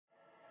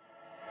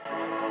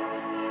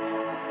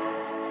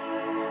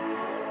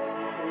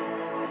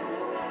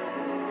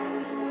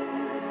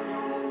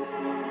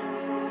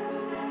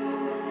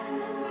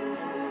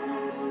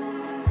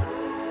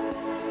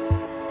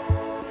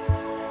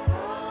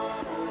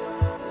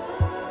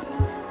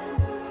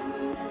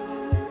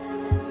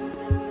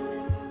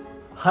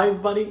Hi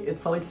everybody,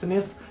 it's Alex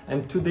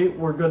and today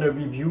we're gonna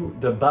review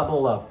the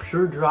Babolat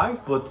Pure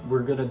Drive, but we're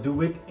gonna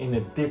do it in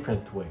a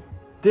different way.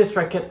 This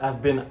racket has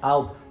been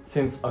out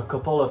since a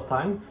couple of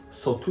times,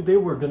 so today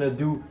we're gonna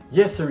do,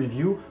 yes, a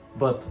review,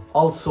 but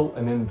also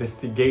an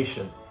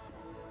investigation.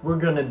 We're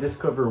gonna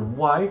discover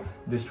why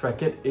this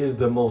racket is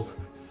the most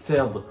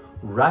sold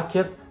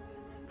racket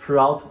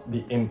throughout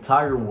the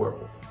entire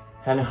world,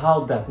 and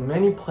how that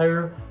many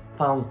players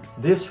found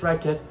this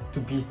racket to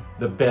be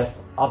the best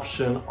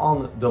option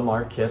on the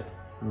market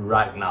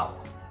right now.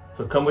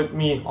 So come with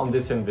me on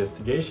this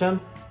investigation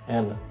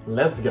and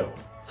let's go.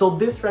 So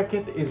this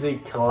racket is a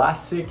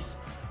classic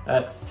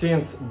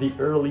since the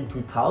early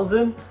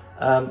 2000s.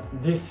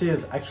 This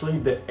is actually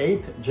the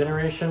 8th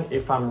generation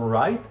if I'm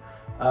right.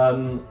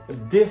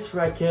 This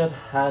racket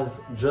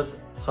has just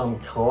some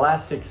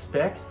classic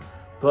specs,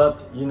 but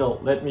you know,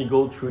 let me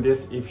go through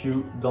this if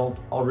you don't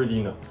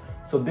already know.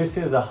 So this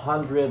is a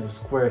 100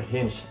 square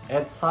inch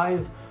head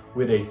size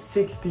with a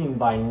 16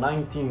 by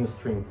 19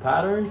 string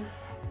pattern,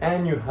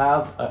 and you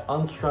have an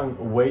unstrung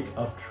weight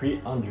of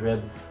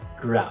 300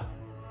 grams.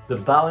 The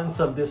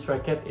balance of this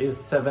racket is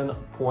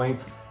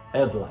 7-point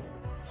headline.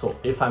 So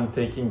if I'm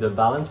taking the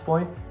balance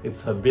point,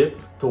 it's a bit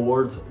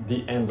towards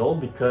the handle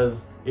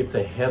because it's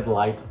a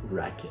headlight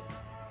racket.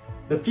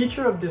 The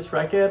feature of this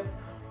racket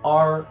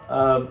are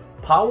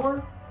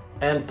power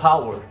and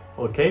power,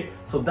 okay?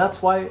 So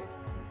that's why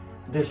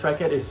this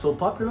racket is so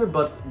popular.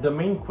 But the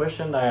main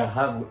question that I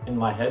have in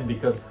my head,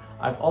 because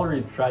I've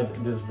already tried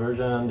this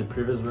version, the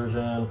previous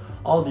version,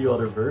 all the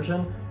other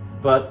version,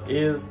 but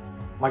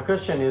my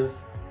question is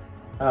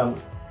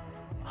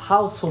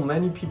how so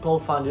many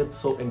people find it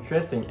so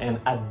interesting and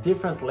at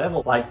different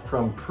level, like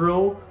from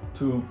pro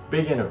to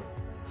beginner.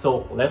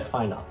 So let's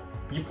find out.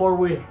 Before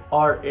we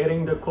are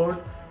hitting the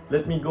court,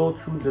 let me go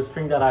through the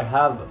string that I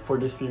have for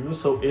this review.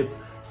 So it's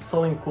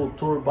Volkl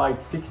Tour by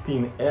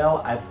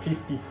 16L at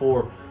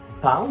 54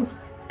 pounds.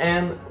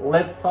 And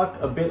let's talk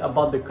a bit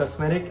about the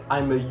cosmetic.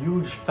 I'm a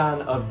huge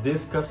fan of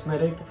this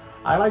cosmetic.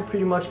 I like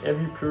pretty much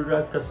every Pure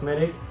Drive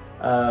cosmetic,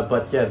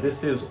 but yeah,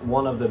 this is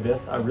one of the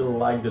best. I really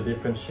like the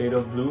different shade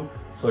of blue.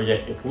 So yeah,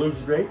 it looks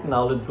great.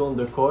 Now let's go on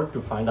the court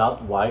to find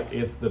out why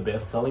it's the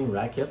best selling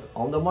racket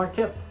on the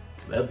market.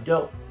 Let's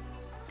go.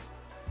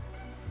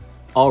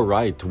 All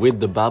right, with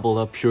the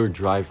Babolat Pure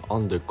Drive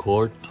on the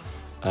court,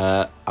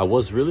 I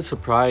was really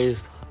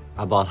surprised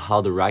about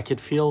how the racket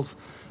feels.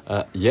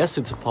 Yes,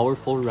 it's a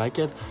powerful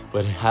racket,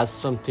 but it has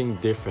something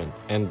different,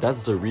 and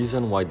that's the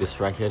reason why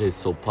this racket is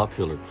so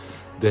popular.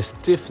 The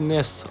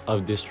stiffness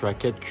of this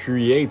racket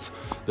creates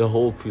the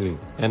whole feeling,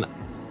 and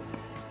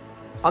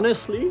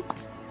honestly,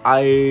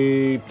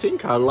 I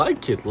think I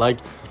like it. Like,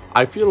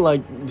 I feel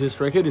like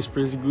this racket is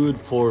pretty good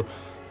for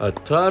a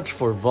touch,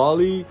 for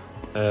volley,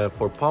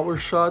 for power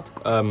shot.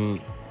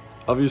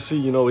 Obviously,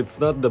 you know, it's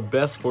not the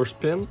best for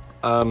spin.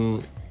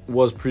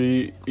 Was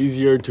pretty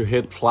easier to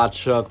hit flat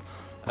shot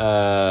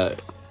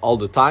all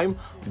the time,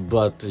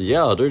 but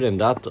yeah, other than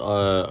that,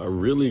 a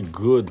really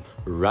good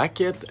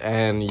racket.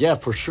 And yeah,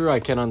 for sure I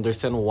can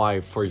understand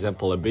why, for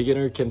example, a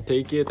beginner can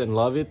take it and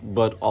love it,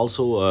 but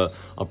also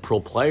a pro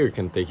player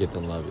can take it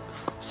and love it.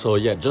 So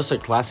yeah, just a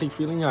classic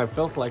feeling. I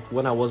felt like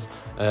when I was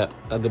at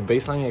the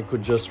baseline, I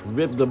could just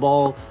rip the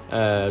ball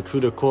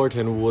through the court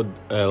and would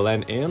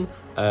land in.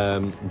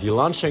 The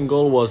launch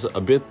angle was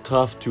a bit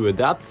tough to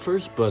adapt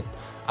first, but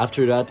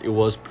after that it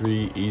was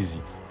pretty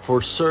easy. For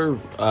serve,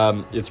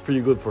 it's pretty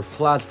good for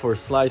flat, for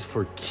slice,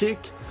 for kick.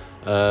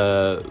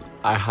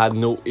 I had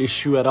no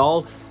issue at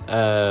all.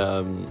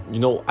 You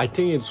know, I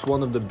think it's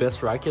one of the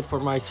best racket for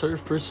my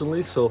serve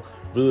personally, so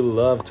really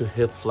love to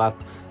hit flat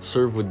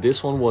serve with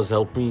this one. Was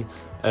helping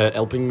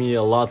me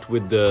a lot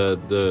with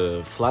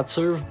the flat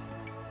serve.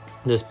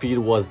 The speed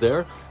was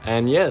there,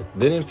 and yeah,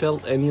 didn't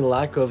felt any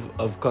lack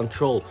of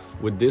control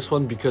with this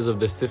one because of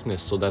the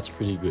stiffness, so that's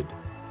pretty good.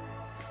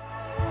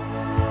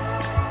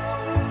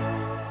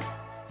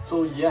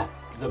 So yeah,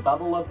 the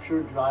Babolat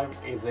Pure Drive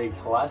is a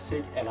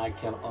classic, and I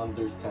can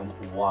understand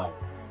why.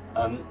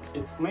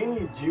 It's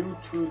mainly due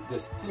to the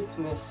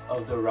stiffness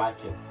of the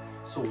racket.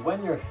 So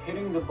when you're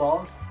hitting the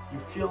ball, you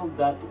feel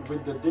that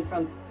with the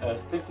different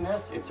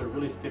stiffness, it's a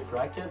really stiff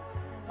racket.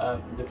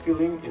 The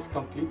feeling is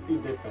completely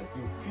different.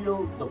 You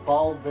feel the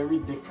ball very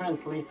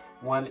differently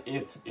when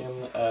it's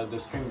in the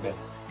string bed.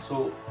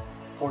 So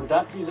for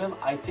that reason,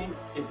 I think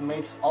it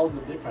makes all the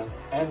difference,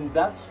 and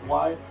that's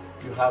why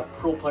you have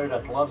pro player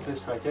that loves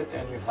this racket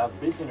and you have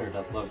beginner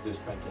that loves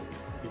this racket,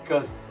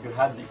 because you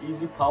have the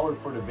easy power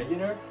for the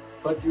beginner,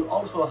 but you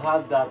also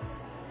have that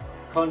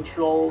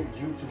control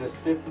due to the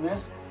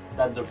stiffness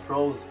that the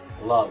pros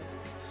love.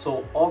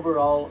 So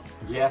overall,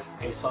 yes,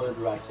 a solid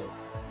racket.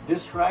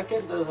 This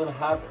racket doesn't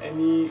have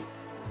any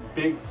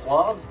big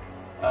flaws.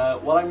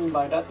 What I mean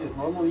by that is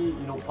normally,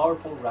 you know,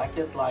 powerful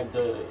racket like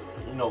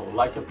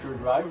like a Pure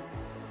Drive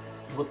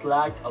would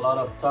lack a lot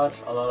of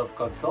touch, a lot of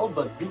control,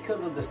 but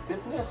because of the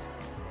stiffness,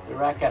 the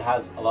racket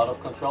has a lot of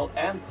control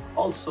and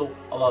also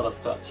a lot of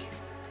touch.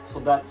 So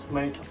that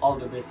makes all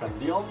the difference.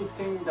 The only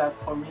thing that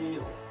for me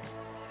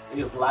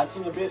is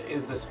lacking a bit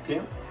is the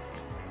spin.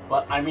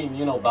 But I mean,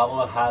 you know,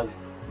 Babolat has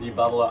the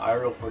Babolat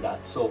Aero for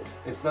that, so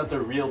it's not a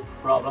real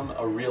problem,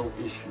 a real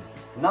issue.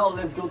 Now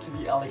let's go to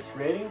the LX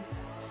rating.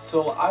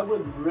 So I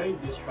would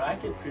rate this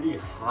racket pretty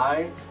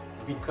high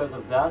because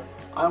of that.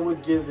 I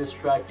would give this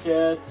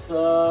racket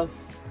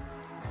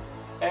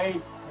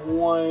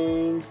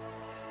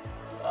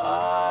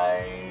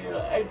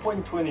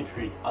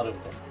 8.23 out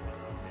of 10.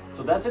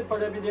 So that's it for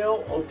the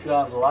video. Hope you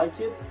have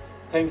liked it.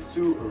 Thanks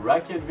to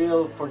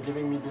Racquetville for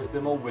giving me this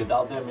demo.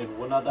 Without them, it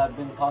would not have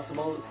been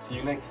possible. See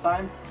you next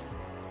time.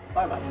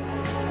 Bye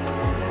bye.